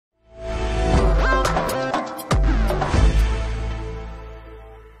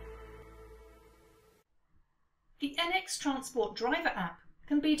Transport driver app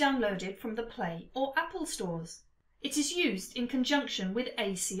can be downloaded from the Play or Apple stores. It is used in conjunction with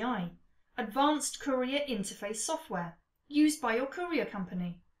ACI, Advanced Courier Interface Software, used by your courier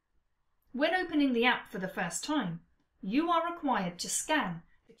company. When opening the app for the first time, you are required to scan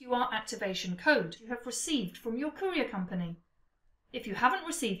the QR activation code you have received from your courier company. If you haven't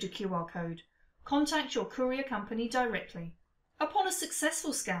received a QR code, contact your courier company directly. Upon a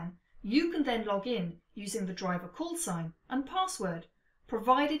successful scan, you can then log in using the driver call sign and password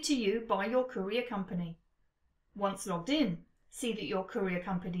provided to you by your courier company. Once logged in, see that your courier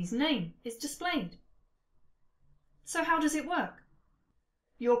company's name is displayed. So how does it work?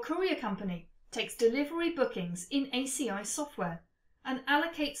 Your courier company takes delivery bookings in ACI software and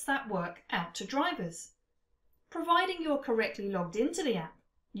allocates that work out to drivers. Providing you're correctly logged into the app,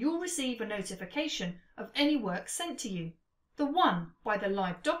 you'll receive a notification of any work sent to you. The 1 by the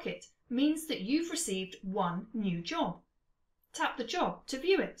live docket means that you've received one new job. Tap the job to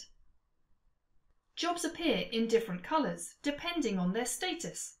view it. Jobs appear in different colours depending on their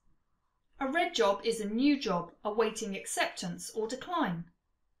status. A red job is a new job awaiting acceptance or decline.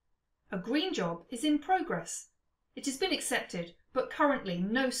 A green job is in progress. It has been accepted, but currently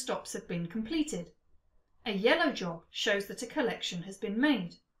no stops have been completed. A yellow job shows that a collection has been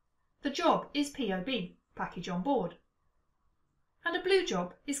made. The job is POB, package on board. And a blue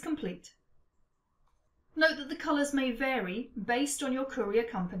job is complete. Note that the colours may vary based on your courier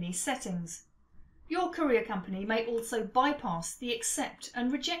company's settings. Your courier company may also bypass the accept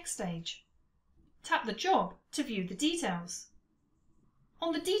and reject stage. Tap the job to view the details.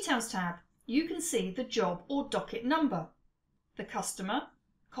 On the Details tab, you can see the job or docket number, the customer,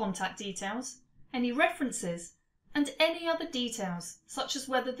 contact details, any references, and any other details such as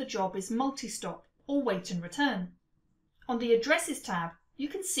whether the job is multi-stop or wait and return. On the Addresses tab, you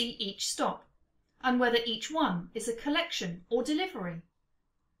can see each stop and whether each one is a collection or delivery.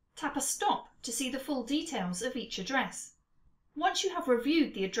 Tap a stop to see the full details of each address. Once you have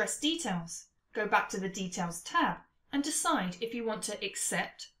reviewed the address details, go back to the Details tab and decide if you want to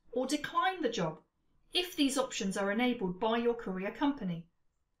accept or decline the job, if these options are enabled by your courier company.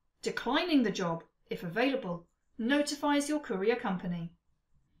 Declining the job, if available, notifies your courier company.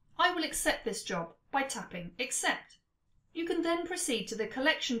 I will accept this job by tapping Accept. You can then proceed to the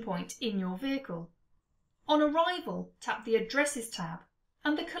collection point in your vehicle. On arrival, tap the Addresses tab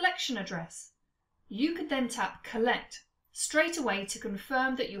and the collection address. You can then tap Collect straight away to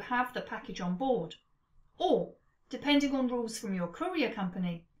confirm that you have the package on board. Or, depending on rules from your courier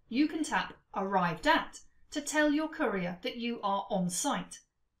company, you can tap Arrived At to tell your courier that you are on site.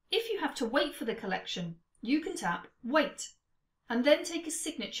 If you have to wait for the collection, you can tap Wait and then take a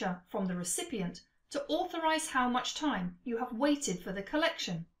signature from the recipient to authorise how much time you have waited for the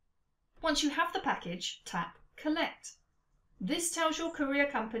collection. Once you have the package, tap Collect. This tells your courier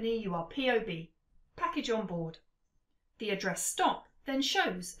company you are POB, package on board. The address stop then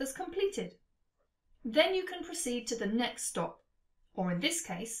shows as completed. Then you can proceed to the next stop, or in this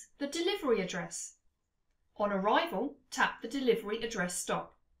case, the delivery address. On arrival, tap the delivery address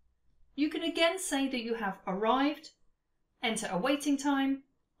stop. You can again say that you have arrived, enter a waiting time,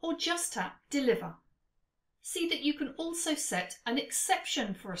 or just tap Deliver. See that you can also set an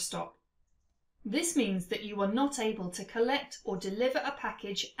exception for a stop. This means that you are not able to collect or deliver a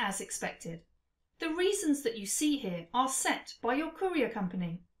package as expected. The reasons that you see here are set by your courier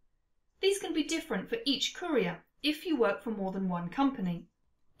company. These can be different for each courier if you work for more than one company.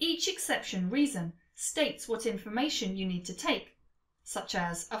 Each exception reason states what information you need to take, such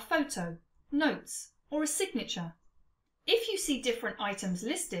as a photo, notes, or a signature. If you see different items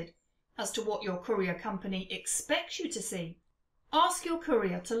listed as to what your courier company expects you to see, ask your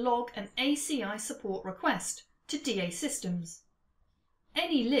courier to log an ACI support request to DA Systems.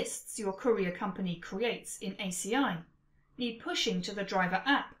 Any lists your courier company creates in ACI need pushing to the driver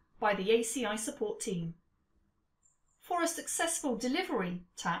app by the ACI support team. For a successful delivery,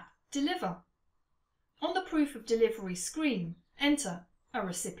 tap Deliver. On the proof of delivery screen, enter a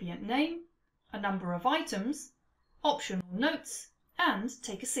recipient name, a number of items, optional notes, and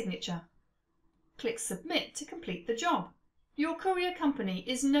take a signature. Click Submit to complete the job. Your courier company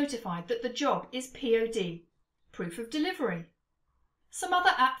is notified that the job is POD, proof of delivery. Some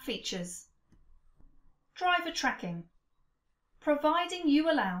other app features. Driver tracking. Providing you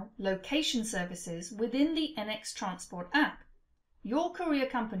allow location services within the NX Transport app, your courier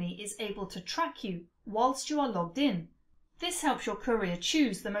company is able to track you whilst you are logged in. This helps your courier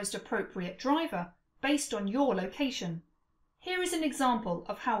choose the most appropriate driver based on your location. Here is an example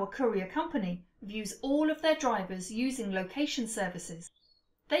of how a courier company views all of their drivers using location services.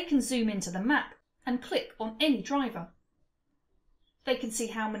 They can zoom into the map and click on any driver. They can see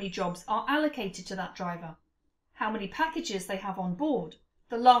how many jobs are allocated to that driver, how many packages they have on board,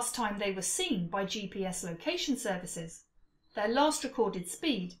 the last time they were seen by GPS location services, their last recorded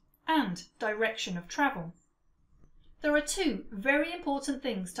speed, and direction of travel. There are two very important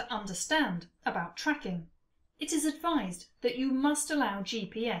things to understand about tracking. It is advised that you must allow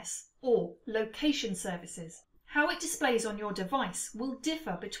GPS, or location services. How it displays on your device will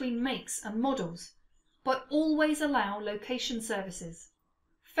differ between makes and models, but always allow location services.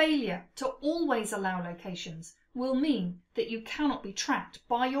 Failure to always allow locations will mean that you cannot be tracked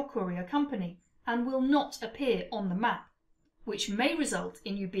by your courier company and will not appear on the map, which may result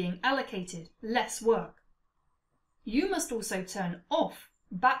in you being allocated less work. You must also turn off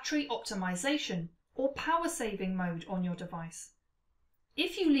battery optimization or power saving mode on your device.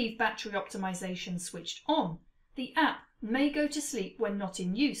 If you leave battery optimization switched on, the app may go to sleep when not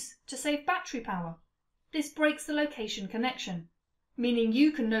in use to save battery power. This breaks the location connection, meaning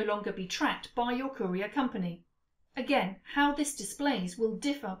you can no longer be tracked by your courier company. Again, how this displays will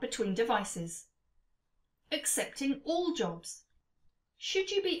differ between devices. Accepting all jobs.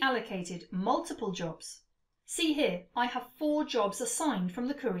 Should you be allocated multiple jobs? See here, I have 4 jobs assigned from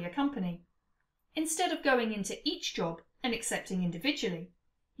the courier company. Instead of going into each job and accepting individually,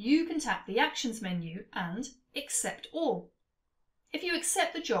 you can tap the Actions menu and Accept All. If you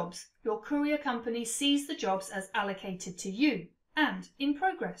accept the jobs, your courier company sees the jobs as allocated to you and in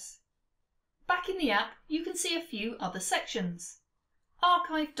progress. Back in the app, you can see a few other sections.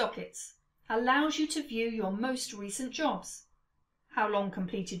 Archive Dockets allows you to view your most recent jobs. How long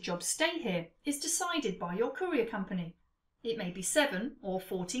completed jobs stay here is decided by your courier company. It may be 7 or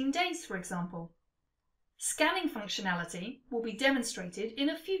 14 days, for example. Scanning functionality will be demonstrated in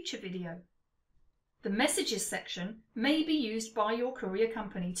a future video. The Messages section may be used by your courier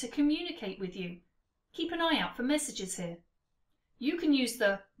company to communicate with you. Keep an eye out for messages here. You can use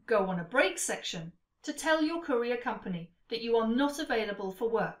the Go on a break section to tell your courier company that you are not available for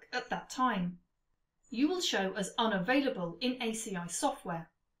work at that time. You will show as unavailable in ACI software.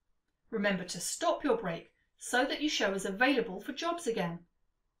 Remember to stop your break so that you show as available for jobs again.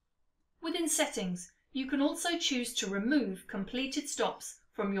 Within Settings, you can also choose to remove completed stops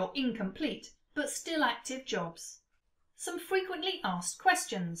from your incomplete but still active jobs. Some frequently asked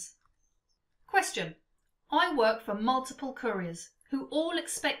questions. Question: I work for multiple couriers who all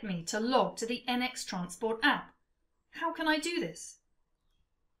expect me to log to the NX Transport app. How can I do this?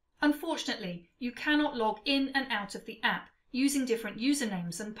 Unfortunately, you cannot log in and out of the app using different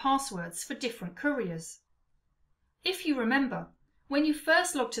usernames and passwords for different couriers. If you remember, when you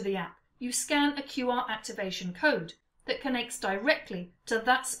first log to the app, you scan a QR activation code that connects directly to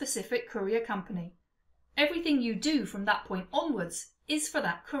that specific courier company. Everything you do from that point onwards is for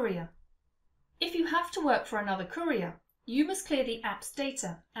that courier. If you have to work for another courier, you must clear the app's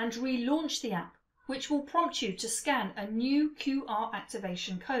data and relaunch the app, which will prompt you to scan a new QR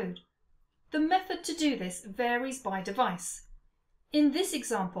activation code. The method to do this varies by device. In this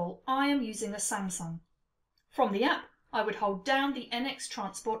example, I am using a Samsung. From the app, I would hold down the NX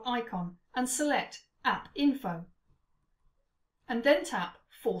Transport icon and select App Info, and then tap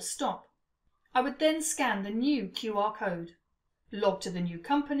Force Stop. I would then scan the new QR code, log to the new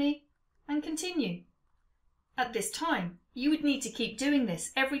company, and continue. At this time, you would need to keep doing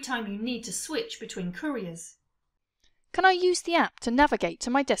this every time you need to switch between couriers. Can I use the app to navigate to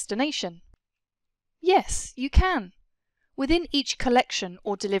my destination? Yes, you can. Within each collection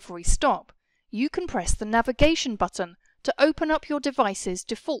or delivery stop, you can press the navigation button to open up your device's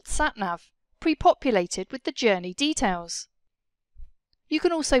default sat-nav, pre-populated with the journey details. You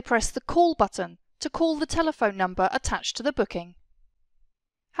can also press the call button to call the telephone number attached to the booking.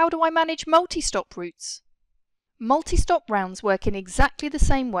 How do I manage multi-stop routes? Multi-stop rounds work in exactly the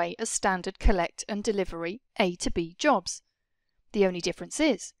same way as standard collect and delivery A to B jobs. The only difference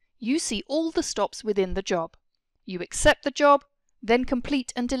is, you see all the stops within the job. You accept the job, then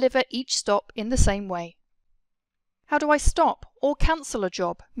complete and deliver each stop in the same way. How do I stop or cancel a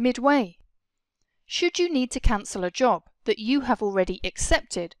job midway? Should you need to cancel a job that you have already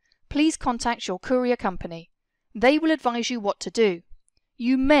accepted, please contact your courier company. They will advise you what to do.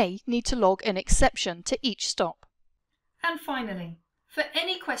 You may need to log an exception to each stop. And finally, for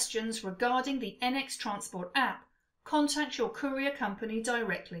any questions regarding the NX Transport app, contact your courier company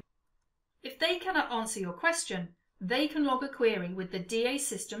directly. If they cannot answer your question, they can log a query with the DA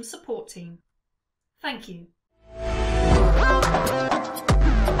System support team. Thank you.